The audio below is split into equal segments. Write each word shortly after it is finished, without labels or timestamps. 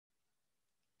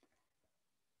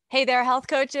Hey there, health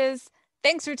coaches.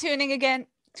 Thanks for tuning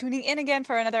in again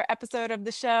for another episode of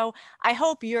the show. I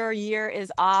hope your year is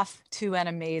off to an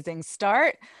amazing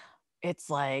start. It's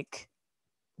like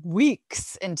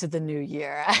weeks into the new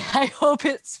year. I hope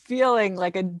it's feeling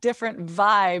like a different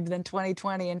vibe than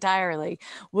 2020 entirely.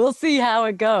 We'll see how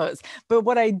it goes. But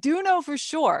what I do know for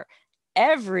sure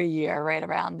every year right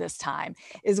around this time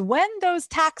is when those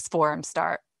tax forms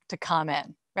start to come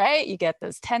in. Right? You get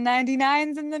those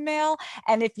 1099s in the mail.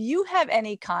 And if you have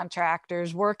any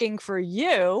contractors working for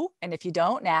you, and if you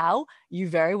don't now, you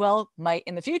very well might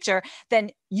in the future, then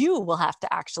you will have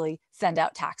to actually send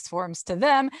out tax forms to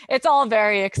them. It's all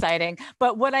very exciting.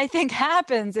 But what I think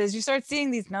happens is you start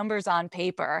seeing these numbers on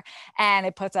paper, and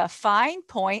it puts a fine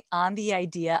point on the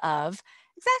idea of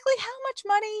exactly how much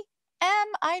money am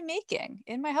I making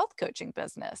in my health coaching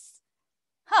business?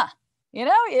 Huh. You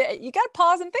know, you got to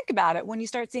pause and think about it when you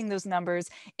start seeing those numbers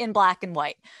in black and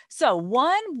white. So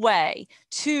one way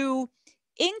to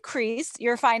increase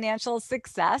your financial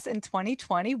success in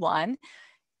 2021,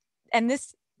 and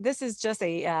this is just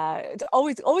it's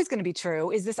always going to be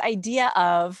true, is this idea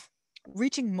of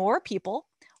reaching more people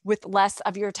with less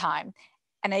of your time.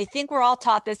 And I think we're all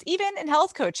taught this even in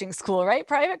health coaching school, right?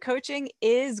 Private coaching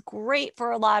is great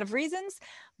for a lot of reasons,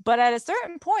 but at a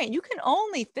certain point, you can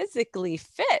only physically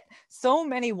fit so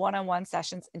many one-on-one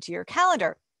sessions into your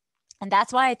calendar. And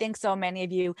that's why I think so many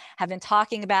of you have been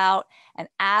talking about and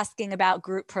asking about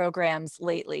group programs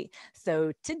lately.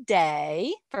 So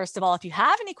today, first of all, if you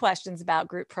have any questions about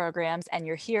group programs and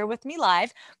you're here with me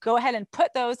live, go ahead and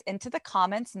put those into the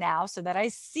comments now so that I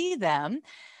see them.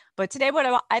 But today,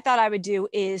 what I thought I would do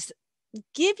is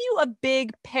give you a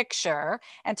big picture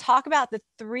and talk about the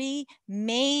three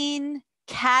main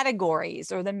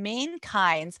categories or the main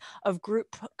kinds of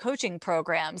group coaching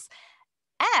programs.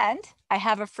 And I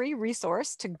have a free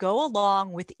resource to go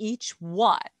along with each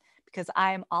one because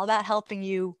I'm all about helping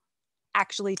you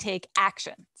actually take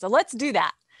action. So let's do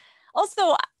that.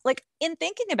 Also, like in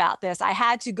thinking about this, I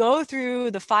had to go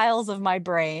through the files of my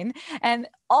brain, and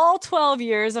all 12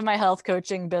 years of my health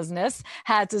coaching business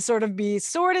had to sort of be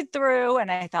sorted through.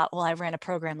 And I thought, well, I ran a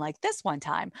program like this one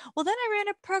time. Well, then I ran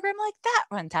a program like that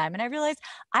one time. And I realized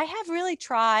I have really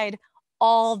tried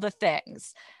all the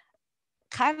things,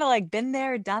 kind of like been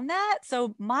there, done that.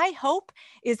 So my hope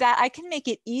is that I can make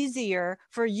it easier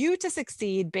for you to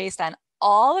succeed based on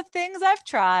all the things I've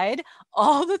tried,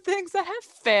 all the things that have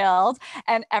failed,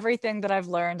 and everything that I've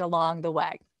learned along the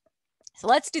way. So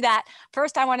let's do that.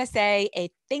 First, I want to say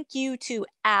a thank you to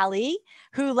Allie,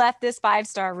 who left this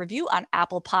 5-star review on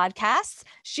Apple Podcasts.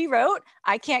 She wrote,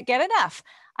 "I can't get enough.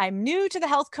 I'm new to the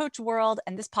health coach world,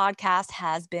 and this podcast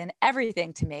has been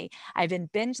everything to me. I've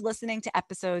been binge listening to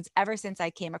episodes ever since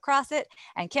I came across it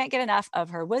and can't get enough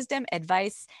of her wisdom,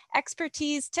 advice,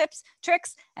 expertise, tips,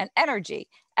 tricks, and energy.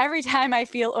 Every time I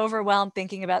feel overwhelmed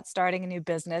thinking about starting a new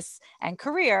business and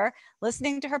career,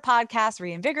 listening to her podcast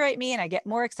reinvigorate me and I get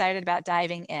more excited about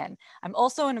diving in. I'm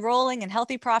also enrolling in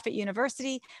Healthy Profit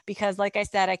University because, like I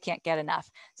said, I can't get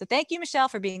enough. So thank you, Michelle,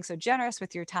 for being so generous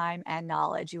with your time and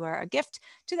knowledge. You are a gift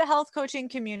to the health coaching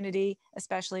community,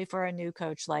 especially for a new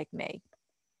coach like me."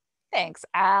 Thanks,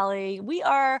 Allie. We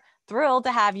are thrilled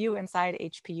to have you inside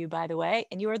HPU, by the way,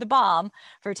 and you are the bomb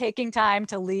for taking time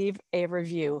to leave a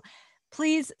review.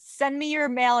 Please send me your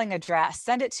mailing address.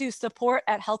 Send it to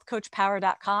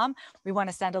support@healthcoachpower.com. We want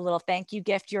to send a little thank you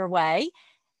gift your way.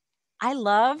 I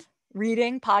love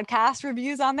reading podcast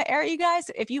reviews on the air, you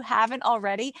guys. If you haven't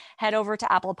already, head over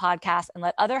to Apple Podcasts and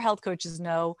let other health coaches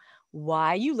know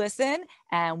why you listen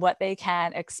and what they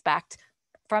can expect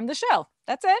from the show.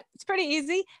 That's it. It's pretty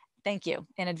easy. Thank you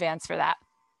in advance for that.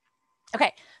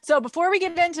 Okay, so before we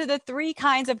get into the three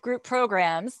kinds of group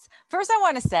programs, first I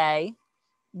want to say,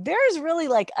 there's really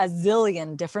like a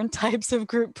zillion different types of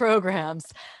group programs.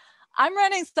 I'm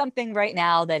running something right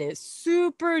now that is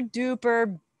super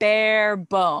duper bare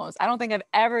bones. I don't think I've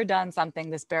ever done something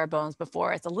this bare bones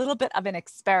before. It's a little bit of an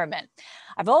experiment.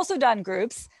 I've also done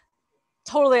groups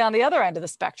totally on the other end of the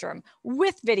spectrum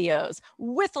with videos,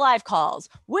 with live calls,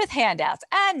 with handouts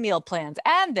and meal plans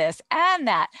and this and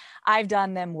that. I've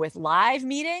done them with live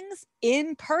meetings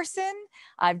in person.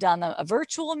 I've done them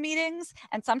virtual meetings,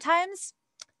 and sometimes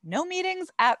no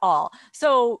meetings at all.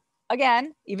 So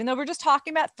again, even though we're just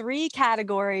talking about three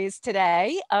categories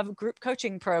today of group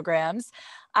coaching programs,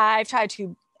 I've tried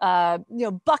to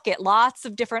bucket lots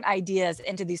of different ideas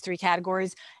into these three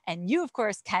categories. And you, of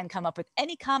course, can come up with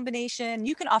any combination.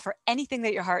 You can offer anything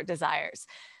that your heart desires.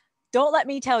 Don't let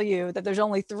me tell you that there's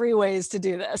only three ways to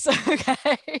do this,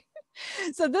 okay?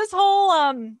 So this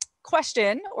whole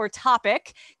question or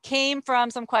topic came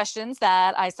from some questions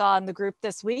that I saw in the group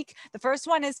this week. The first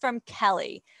one is from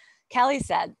Kelly. Kelly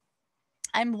said,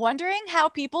 I'm wondering how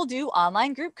people do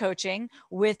online group coaching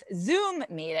with Zoom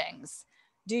meetings.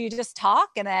 Do you just talk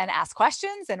and then ask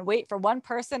questions and wait for one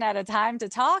person at a time to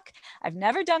talk? I've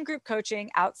never done group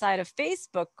coaching outside of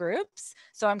Facebook groups,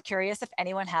 so I'm curious if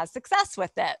anyone has success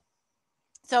with it.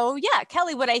 So yeah,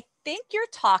 Kelly, what I think you're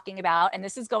talking about, and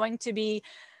this is going to be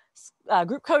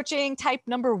group coaching type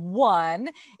number 1,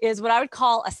 is what I would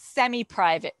call a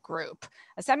semi-private group.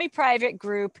 A semi-private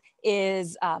group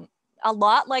is a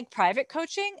lot like private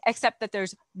coaching, except that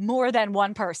there's more than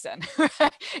one person.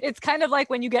 It's kind of like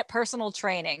when you get personal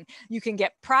training. You can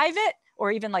get private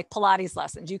or even like Pilates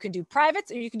lessons. You can do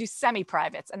privates or you can do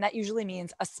semi-privates. And that usually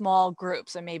means a small group.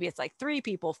 So maybe it's like 3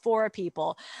 people, 4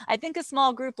 people. I think a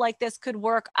small group like this could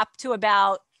work up to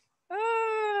about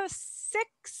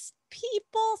 6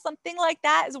 people, something like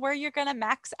that is where you're going to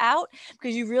max out,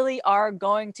 because you really are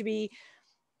going to be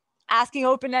asking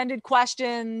open-ended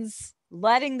questions,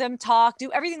 letting them talk,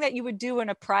 do everything that you would do in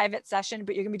a private session,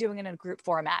 but you're going to be doing it in a group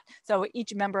format. So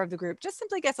each member of the group just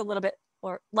simply gets a little bit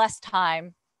or less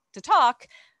time to talk.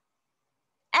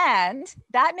 And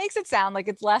that makes it sound like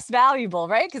it's less valuable,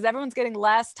 right? Because everyone's getting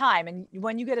less time. And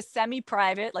when you get a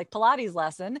semi-private, like Pilates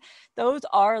lesson, those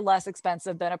are less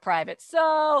expensive than a private.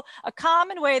 So a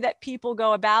common way that people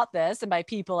go about this, and by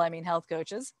people, I mean health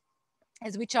coaches,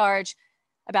 is we charge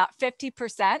about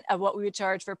 50% of what we would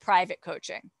charge for private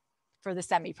coaching for the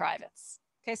semi-privates.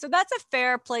 Okay, so that's a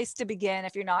fair place to begin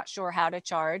if you're not sure how to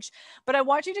charge. But I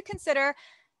want you to consider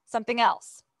something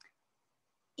else.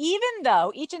 Even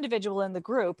though each individual in the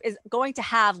group is going to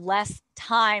have less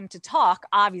time to talk,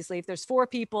 obviously, if there's 4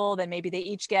 people, then maybe they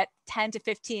each get 10 to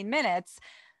 15 minutes,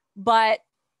 but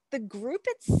the group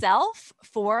itself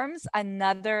forms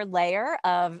another layer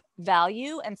of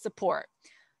value and support.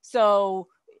 So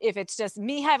if it's just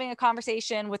me having a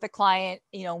conversation with a client,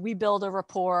 you know, we build a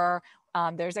rapport.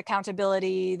 There's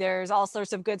accountability. There's all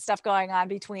sorts of good stuff going on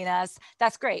between us.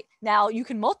 That's great. Now you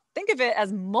can think of it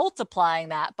as multiplying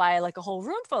that by like a whole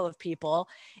room full of people.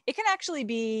 It can actually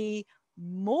be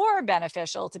more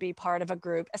beneficial to be part of a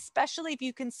group, especially if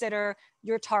you consider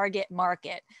your target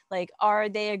market. Like, are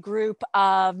they a group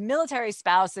of military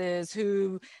spouses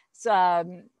who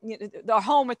they're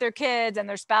home with their kids and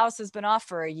their spouse has been off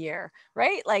for a year,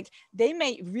 right? Like, they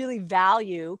may really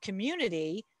value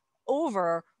community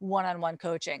over one-on-one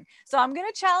coaching. So I'm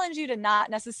going to challenge you to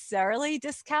not necessarily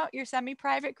discount your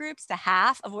semi-private groups to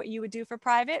half of what you would do for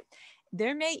private.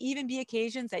 There may even be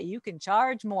occasions that you can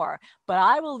charge more, but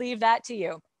I will leave that to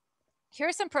you. Here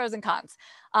are some pros and cons.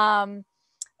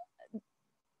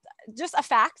 Just a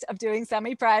fact of doing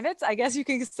semi-privates, I guess you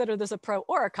can consider this a pro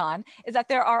or a con, is that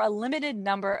there are a limited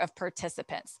number of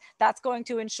participants. That's going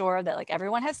to ensure that like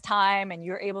everyone has time and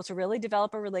you're able to really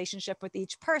develop a relationship with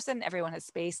each person. Everyone has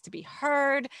space to be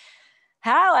heard.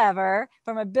 However,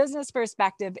 from a business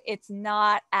perspective, it's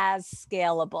not as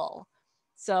scalable.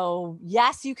 So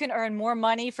yes, you can earn more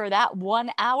money for that 1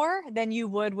 hour than you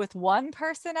would with one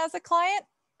person as a client,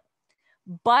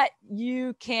 but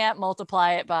you can't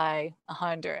multiply it by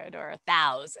 100 or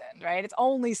 1,000, right? It's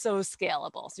only so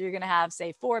scalable. So you're going to have,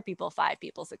 say, 4 people, 5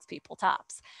 people, 6 people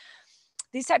tops.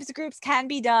 These types of groups can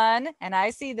be done, and I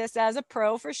see this as a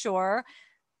pro for sure,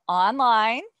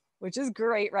 online, which is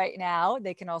great right now.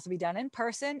 They can also be done in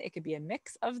person. It could be a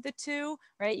mix of the two,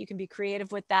 right? You can be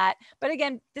creative with that. But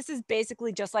again, this is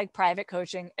basically just like private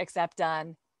coaching, except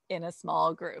done in a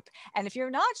small group. And if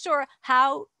you're not sure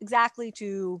how exactly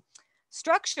to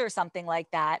structure something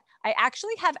like that, I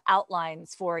actually have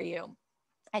outlines for you.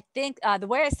 I think the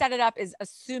way I set it up is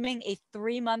assuming a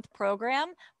 3-month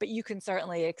program, but you can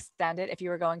certainly extend it if you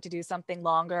were going to do something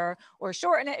longer, or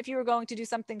shorten it if you were going to do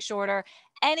something shorter.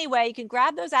 Anyway, you can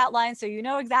grab those outlines so you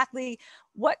know exactly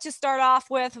what to start off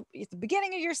with at the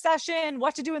beginning of your session,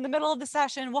 what to do in the middle of the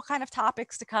session, what kind of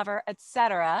topics to cover,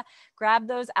 etc. Grab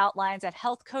those outlines at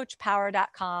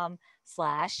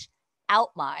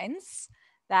healthcoachpower.com/outlines.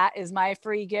 That is my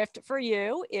free gift for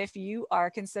you if you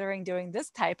are considering doing this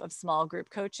type of small group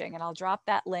coaching. And I'll drop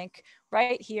that link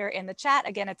right here in the chat.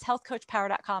 Again, it's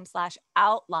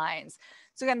healthcoachpower.com/outlines.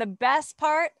 So again, the best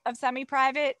part of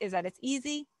semi-private is that it's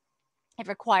easy. It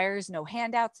requires no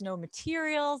handouts, no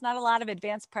materials, not a lot of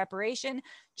advanced preparation,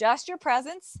 just your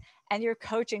presence and your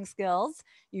coaching skills.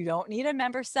 You don't need a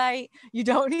member site. You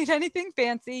don't need anything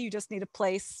fancy. You just need a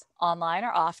place online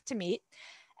or off to meet.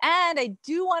 And I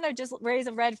do want to just raise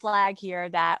a red flag here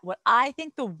that what I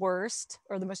think the worst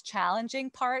or the most challenging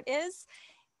part is,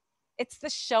 it's the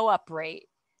show up rate.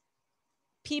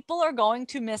 people are going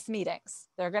to miss meetings.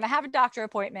 They're going to have a doctor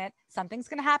appointment. Something's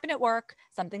going to happen at work.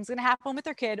 Something's going to happen with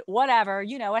their kid, whatever,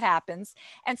 you know, it happens.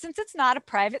 And since it's not a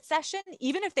private session,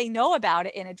 even if they know about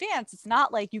it in advance, it's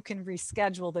not like you can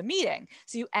reschedule the meeting.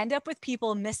 So you end up with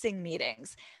people missing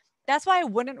meetings. That's why I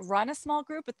wouldn't run a small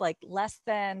group with like less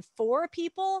than 4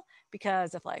 people,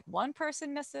 because if like one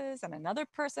person misses and another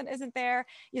person isn't there,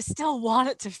 you still want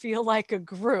it to feel like a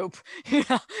group. You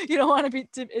know, you don't want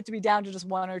it to be down to just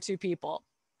 1 or 2 people.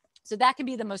 So that can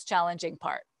be the most challenging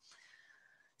part.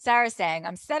 Sarah's saying,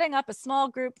 I'm setting up a small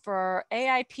group for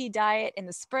AIP diet in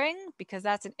the spring because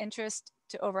that's an interest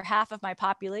to over half of my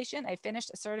population. I finished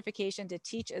a certification to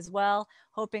teach as well,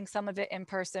 hoping some of it in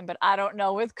person, but I don't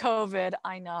know with COVID.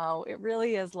 I know it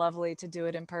really is lovely to do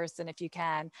it in person if you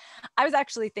can. I was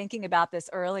actually thinking about this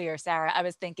earlier, Sarah. I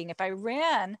was thinking if I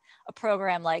ran a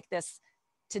program like this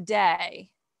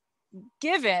today,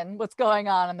 given what's going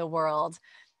on in the world,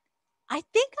 I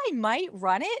think I might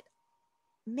run it.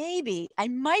 Maybe I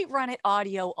might run it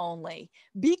audio only,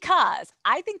 because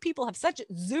I think people have such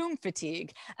Zoom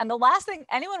fatigue. And the last thing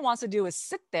anyone wants to do is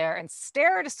sit there and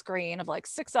stare at a screen of like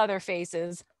 6 other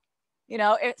faces, you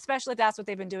know, especially if that's what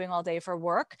they've been doing all day for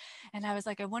work. And I was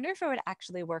like, I wonder if it would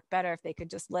actually work better if they could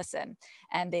just listen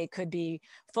and they could be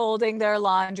folding their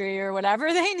laundry or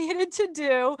whatever they needed to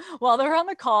do while they're on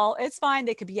the call. It's fine.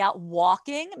 They could be out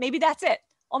walking. Maybe that's it.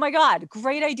 Oh my God,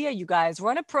 great idea, you guys.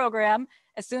 Run a program.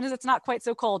 As soon as it's not quite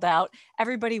so cold out,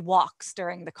 everybody walks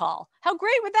during the call. How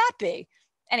great would that be?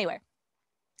 Anyway,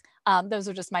 those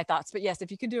are just my thoughts. But yes,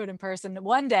 if you can do it in person,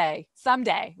 one day,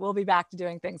 someday, we'll be back to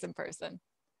doing things in person.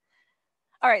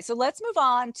 All right, so let's move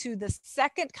on to the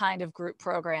second kind of group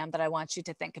program that I want you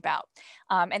to think about.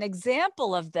 An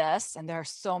example of this, and there are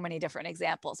so many different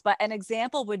examples, but an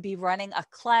example would be running a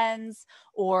cleanse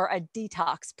or a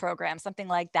detox program, something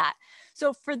like that.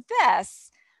 So for this,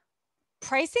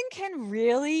 pricing can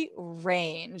really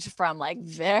range from like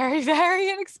very, very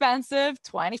inexpensive,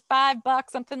 25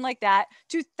 bucks, something like that,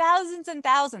 to thousands and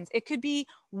thousands. It could be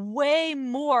way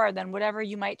more than whatever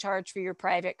you might charge for your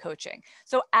private coaching.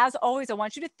 So as always, I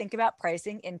want you to think about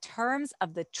pricing in terms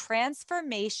of the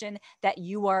transformation that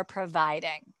you are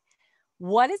providing.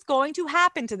 What is going to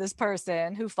happen to this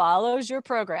person who follows your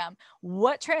program?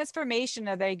 What transformation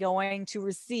are they going to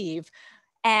receive?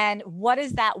 And what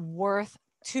is that worth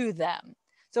to them?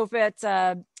 So if it's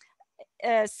a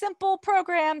simple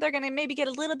program, they're going to maybe get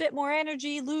a little bit more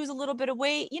energy, lose a little bit of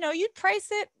weight, you know, you'd price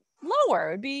it lower.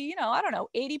 It'd be, you know, I don't know,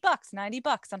 80 bucks, 90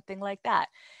 bucks, something like that.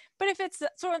 But if it's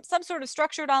some sort of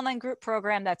structured online group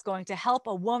program that's going to help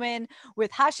a woman with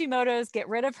Hashimoto's get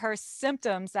rid of her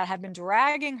symptoms that have been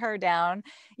dragging her down,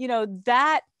 you know,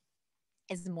 that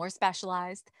is more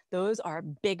specialized. Those are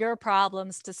bigger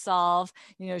problems to solve.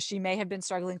 You know, she may have been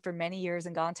struggling for many years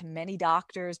and gone to many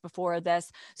doctors before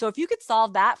this. So if you could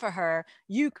solve that for her,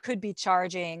 you could be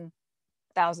charging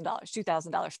 $1,000,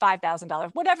 $2,000, $5,000,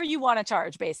 whatever you want to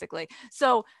charge, basically.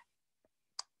 So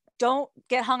don't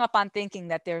get hung up on thinking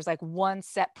that there's like one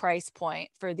set price point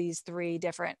for these 3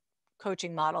 different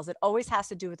coaching models. It always has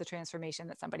to do with the transformation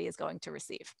that somebody is going to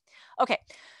receive. Okay.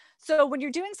 So when you're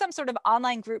doing some sort of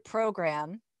online group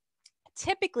program,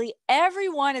 typically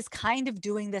everyone is kind of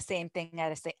doing the same thing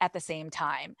at the same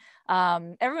time.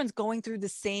 Everyone's going through the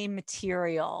same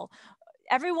material.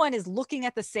 Everyone is looking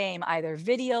at the same either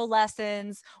video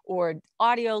lessons or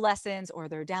audio lessons, or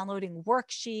they're downloading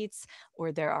worksheets,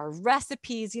 or there are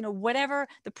recipes, you know, whatever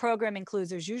the program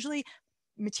includes. There's usually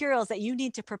materials that you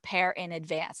need to prepare in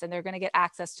advance, and they're going to get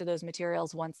access to those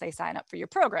materials once they sign up for your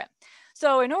program.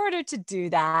 So in order to do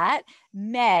that,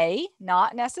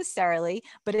 not necessarily,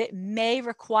 but it may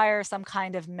require some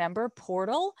kind of member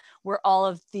portal where all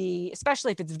of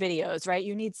especially if it's videos, right?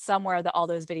 You need somewhere that all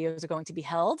those videos are going to be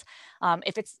held.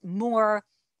 If it's more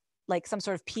like some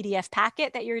sort of PDF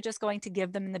packet that you're just going to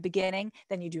give them in the beginning,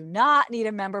 then you do not need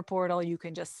a member portal. You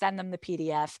can just send them the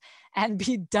PDF and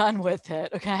be done with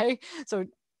it, okay? So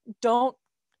don't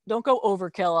go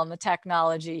overkill on the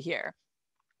technology here.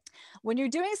 When you're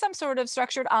doing some sort of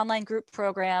structured online group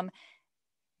program,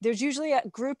 there's usually a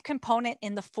group component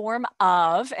in the form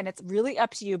of, and it's really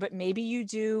up to you, but maybe you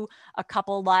do a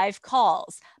couple live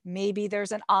calls. Maybe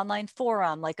there's an online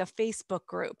forum, like a Facebook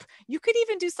group. You could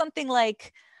even do something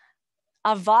like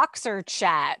a Voxer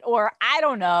chat, or I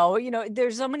don't know, you know,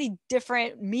 there's so many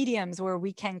different mediums where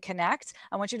we can connect.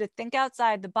 I want you to think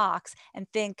outside the box and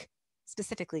think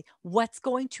specifically, what's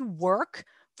going to work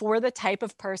for the type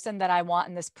of person that I want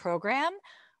in this program,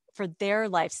 for their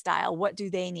lifestyle? What do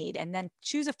they need? And then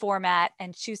choose a format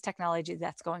and choose technology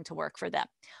that's going to work for them.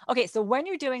 Okay, so when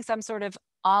you're doing some sort of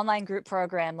online group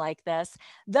program like this,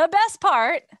 the best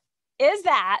part is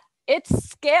that It's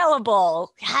scalable.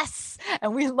 Yes.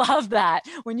 And we love that.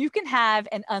 When you can have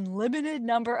an unlimited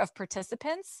number of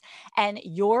participants and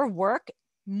your work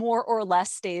more or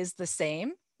less stays the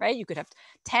same, right? You could have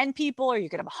 10 people, or you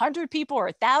could have 100 people, or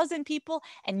 1,000 people,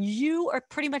 and you are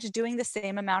pretty much doing the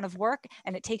same amount of work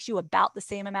and it takes you about the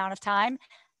same amount of time.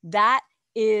 That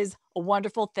is a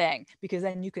wonderful thing, because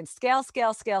then you can scale,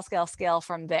 scale, scale, scale, scale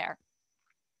from there.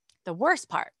 The worst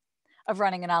part of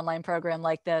running an online program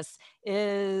like this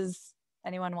is,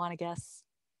 anyone want to guess?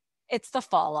 It's the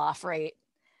fall off rate.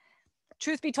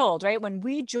 Truth be told, right? When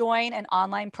we join an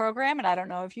online program, and I don't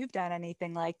know if you've done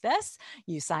anything like this,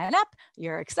 you sign up,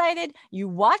 you're excited, you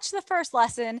watch the first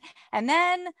lesson, and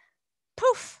then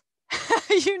poof,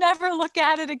 you never look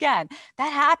at it again.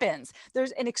 That happens.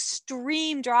 There's an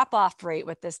extreme drop-off rate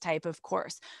with this type of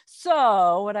course.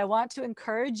 So what I want to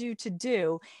encourage you to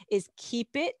do is keep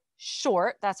it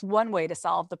short. That's one way to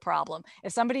solve the problem.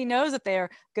 If somebody knows that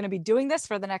they're going to be doing this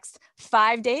for the next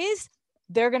 5 days,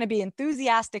 they're going to be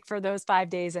enthusiastic for those 5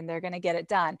 days and they're going to get it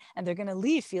done and they're going to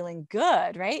leave feeling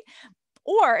good, right?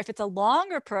 Or if it's a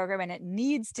longer program and it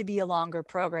needs to be a longer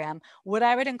program, what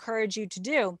I would encourage you to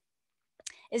do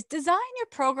is design your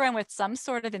program with some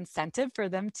sort of incentive for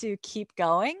them to keep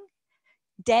going.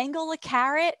 Dangle a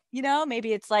carrot,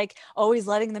 maybe it's like always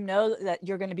letting them know that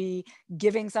you're going to be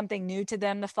giving something new to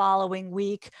them the following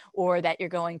week, or that you're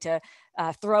going to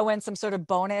throw in some sort of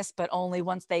bonus, but only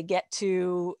once they get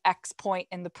to X point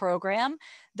in the program.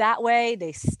 That way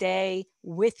they stay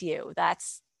with you.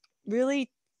 That's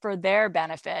really for their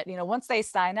benefit. Once they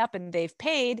sign up and they've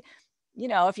paid,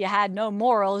 if you had no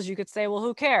morals, you could say, well,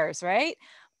 who cares, right?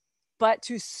 But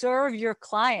to serve your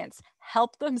clients,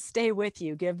 help them stay with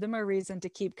you, give them a reason to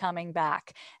keep coming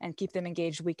back and keep them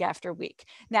engaged week after week.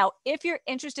 Now, if you're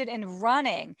interested in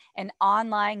running an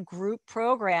online group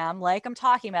program, like I'm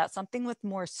talking about, something with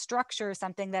more structure,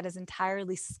 something that is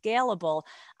entirely scalable,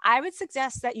 I would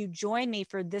suggest that you join me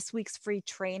for this week's free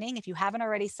training. If you haven't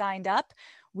already signed up,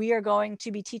 we are going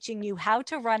to be teaching you how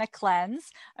to run a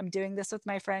cleanse. I'm doing this with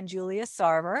my friend Julia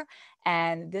Sarver,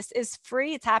 and this is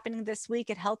free. It's happening this week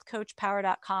at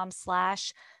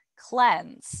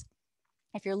healthcoachpower.com/cleanse.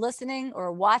 If you're listening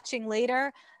or watching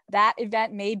later, that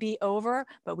event may be over,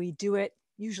 but we do it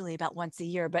usually about once a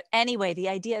year. But anyway, the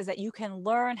idea is that you can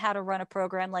learn how to run a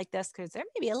program like this, because there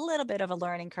may be a little bit of a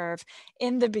learning curve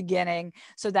in the beginning,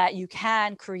 so that you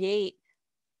can create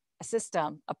a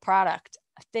system, a product,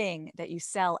 a thing that you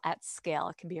sell at scale.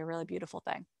 It can be a really beautiful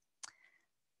thing.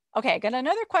 Okay, I got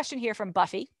another question here from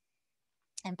Buffy.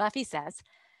 And Buffy says,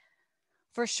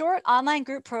 for short online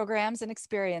group programs and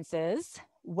experiences,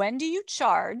 when do you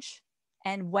charge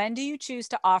and when do you choose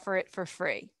to offer it for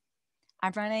free?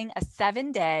 I'm running a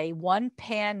 7-day,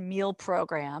 one-pan meal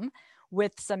program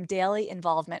with some daily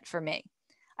involvement for me.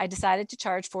 I decided to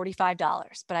charge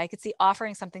 $45, but I could see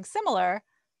offering something similar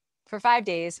for 5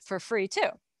 days for free too.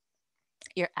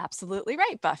 You're absolutely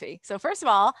right, Buffy. So first of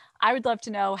all, I would love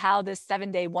to know how this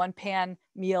 7-day, one-pan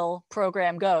meal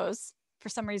program goes. For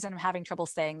some reason, I'm having trouble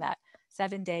saying that.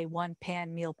 7-day,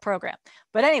 one-pan meal program.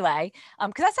 But anyway,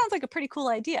 because that sounds like a pretty cool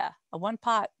idea. A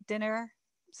one-pot dinner,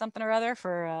 something or other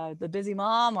for the busy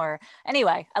mom, or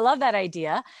anyway, I love that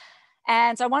idea.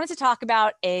 And so I wanted to talk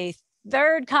about a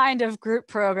third kind of group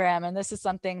program. And this is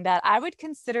something that I would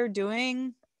consider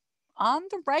doing on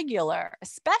the regular,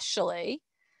 especially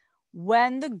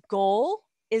when the goal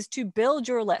is to build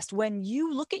your list. When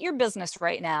you look at your business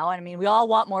right now, I mean, we all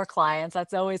want more clients.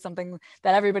 That's always something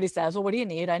that everybody says, well, what do you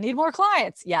need? I need more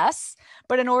clients. Yes.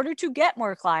 But in order to get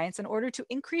more clients, in order to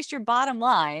increase your bottom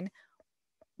line,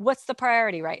 what's the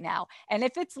priority right now? And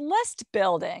if it's list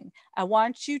building, I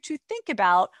want you to think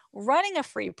about running a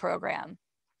free program.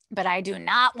 But I do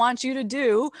not want you to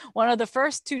do one of the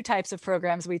first two types of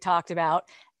programs we talked about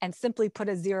and simply put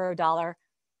a $0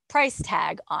 price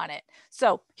tag on it.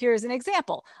 So here's an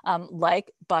example.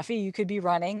 Like Buffy, you could be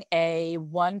running a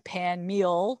one-pan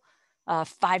meal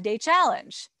 5-day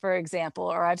challenge, for example,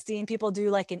 or I've seen people do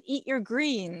like an Eat Your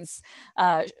Greens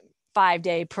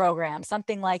 5-day program,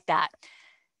 something like that.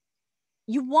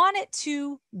 You want it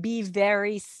to be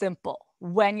very simple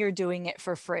when you're doing it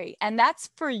for free. And that's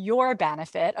for your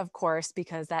benefit, of course,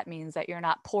 because that means that you're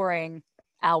not pouring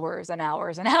hours and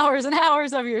hours and hours and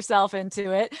hours of yourself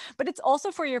into it. But it's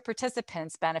also for your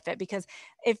participants' benefit, because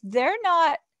if they're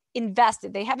not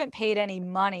invested, they haven't paid any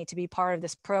money to be part of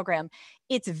this program,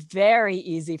 it's very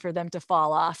easy for them to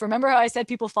fall off. Remember how I said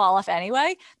people fall off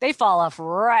anyway? They fall off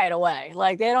right away.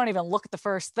 Like they don't even look at the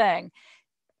first thing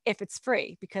if it's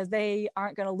free, because they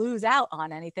aren't going to lose out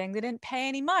on anything. They didn't pay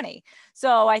any money.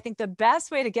 So I think the best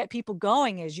way to get people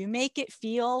going is you make it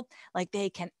feel like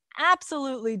they can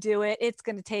absolutely do it. It's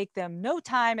going to take them no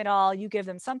time at all. You give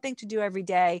them something to do every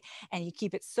day and you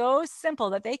keep it so simple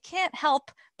that they can't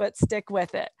help but stick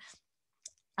with it.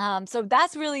 So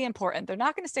that's really important. They're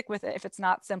not going to stick with it if it's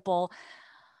not simple.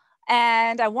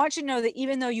 And I want you to know that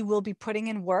even though you will be putting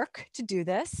in work to do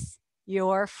this,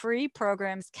 your free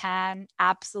programs can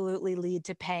absolutely lead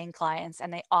to paying clients,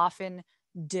 and they often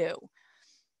do.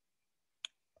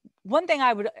 One thing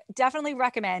I would definitely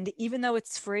recommend, even though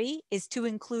it's free, is to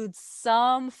include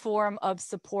some form of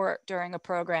support during a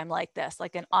program like this,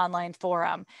 like an online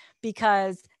forum,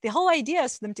 because the whole idea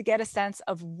is for them to get a sense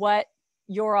of what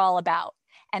you're all about.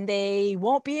 And they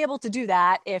won't be able to do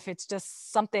that if it's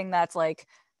just something that's like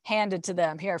handed to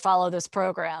them. Here, follow this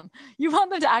program. You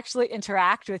want them to actually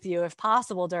interact with you if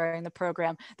possible during the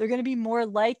program. They're going to be more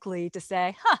likely to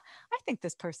say, huh, I think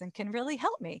this person can really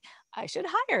help me. I should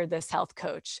hire this health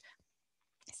coach.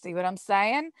 See what I'm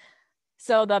saying?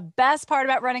 So the best part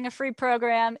about running a free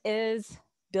program is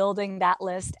building that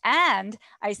list. And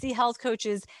I see health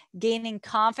coaches gaining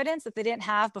confidence that they didn't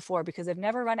have before because they've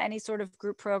never run any sort of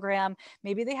group program.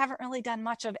 Maybe they haven't really done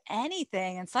much of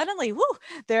anything. And suddenly, whoo,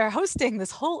 they're hosting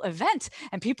this whole event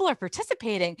and people are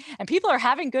participating and people are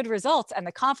having good results and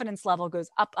the confidence level goes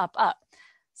up, up, up.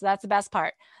 So that's the best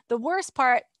part. The worst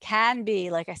part can be,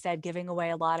 like I said, giving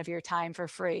away a lot of your time for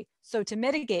free. So to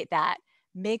mitigate that,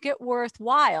 make it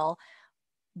worthwhile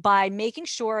by making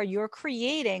sure you're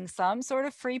creating some sort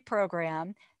of free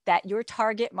program that your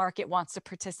target market wants to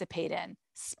participate in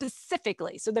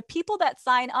specifically. So the people that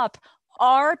sign up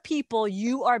are people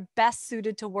you are best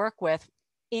suited to work with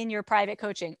in your private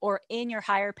coaching or in your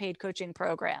higher paid coaching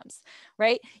programs,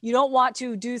 right? You don't want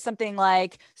to do something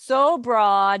like so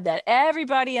broad that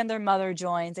everybody and their mother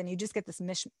joins and you just get this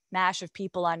mishmash of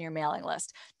people on your mailing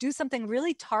list. Do something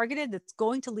really targeted that's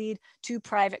going to lead to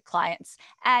private clients.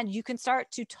 And you can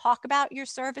start to talk about your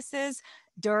services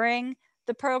during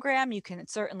the program. You can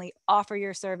certainly offer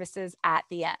your services at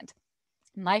the end.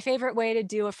 My favorite way to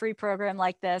do a free program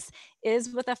like this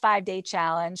is with a 5-day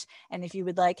challenge. And if you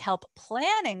would like help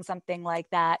planning something like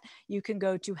that, you can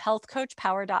go to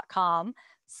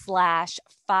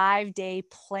healthcoachpower.com/5-day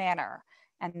planner.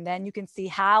 And then you can see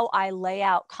how I lay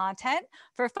out content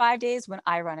for 5 days when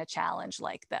I run a challenge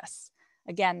like this.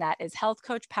 Again, that is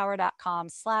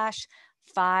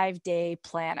healthcoachpower.com/5-day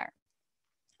planner.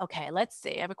 Okay, let's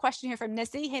see. I have a question here from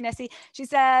Nissy. Hey, Nissy. She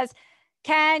says,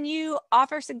 can you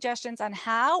offer suggestions on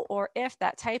how or if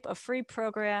that type of free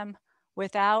program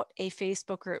without a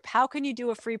Facebook group? How can you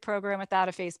do a free program without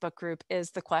a Facebook group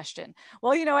is the question.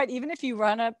 Well, you know what? Even if you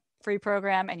run a free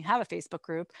program and you have a Facebook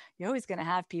group, you're always going to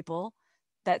have people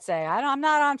that say, I'm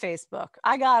not on Facebook.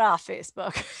 I got off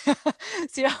Facebook.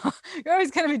 So you're always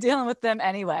going to be dealing with them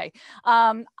anyway.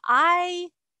 I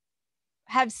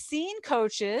have seen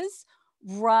coaches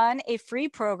run a free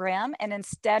program and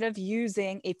instead of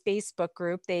using a Facebook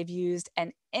group, they've used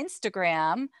an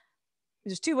Instagram.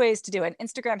 There's 2 ways to do it. An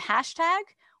Instagram hashtag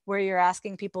where you're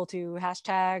asking people to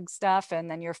hashtag stuff and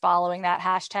then you're following that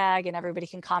hashtag and everybody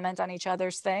can comment on each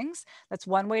other's things. That's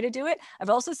one way to do it.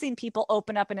 I've also seen people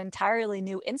open up an entirely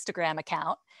new Instagram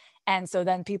account. And so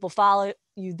then people follow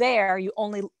you there. You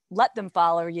only let them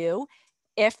follow you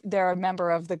if they're a member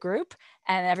of the group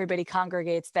and everybody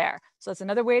congregates there. So that's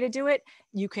another way to do it.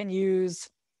 You can use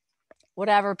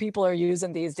whatever people are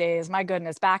using these days. My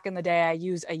goodness, back in the day, I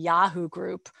used a Yahoo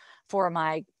group for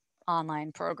my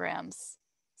online programs.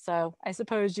 So I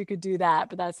suppose you could do that,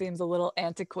 but that seems a little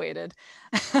antiquated.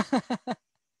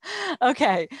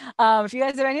 Okay, if you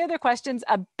guys have any other questions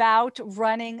about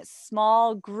running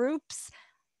small groups,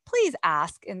 please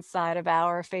ask inside of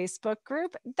our Facebook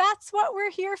group. That's what we're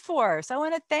here for. So I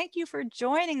want to thank you for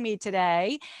joining me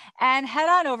today and head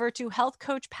on over to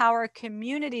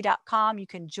healthcoachpowercommunity.com. You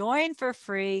can join for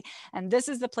free. And this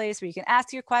is the place where you can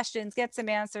ask your questions, get some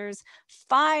answers,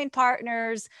 find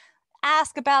partners,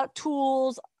 ask about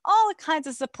tools, all the kinds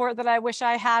of support that I wish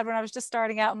I had when I was just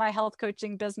starting out my health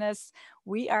coaching business.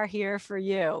 We are here for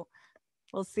you.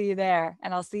 We'll see you there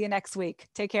and I'll see you next week.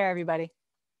 Take care, everybody.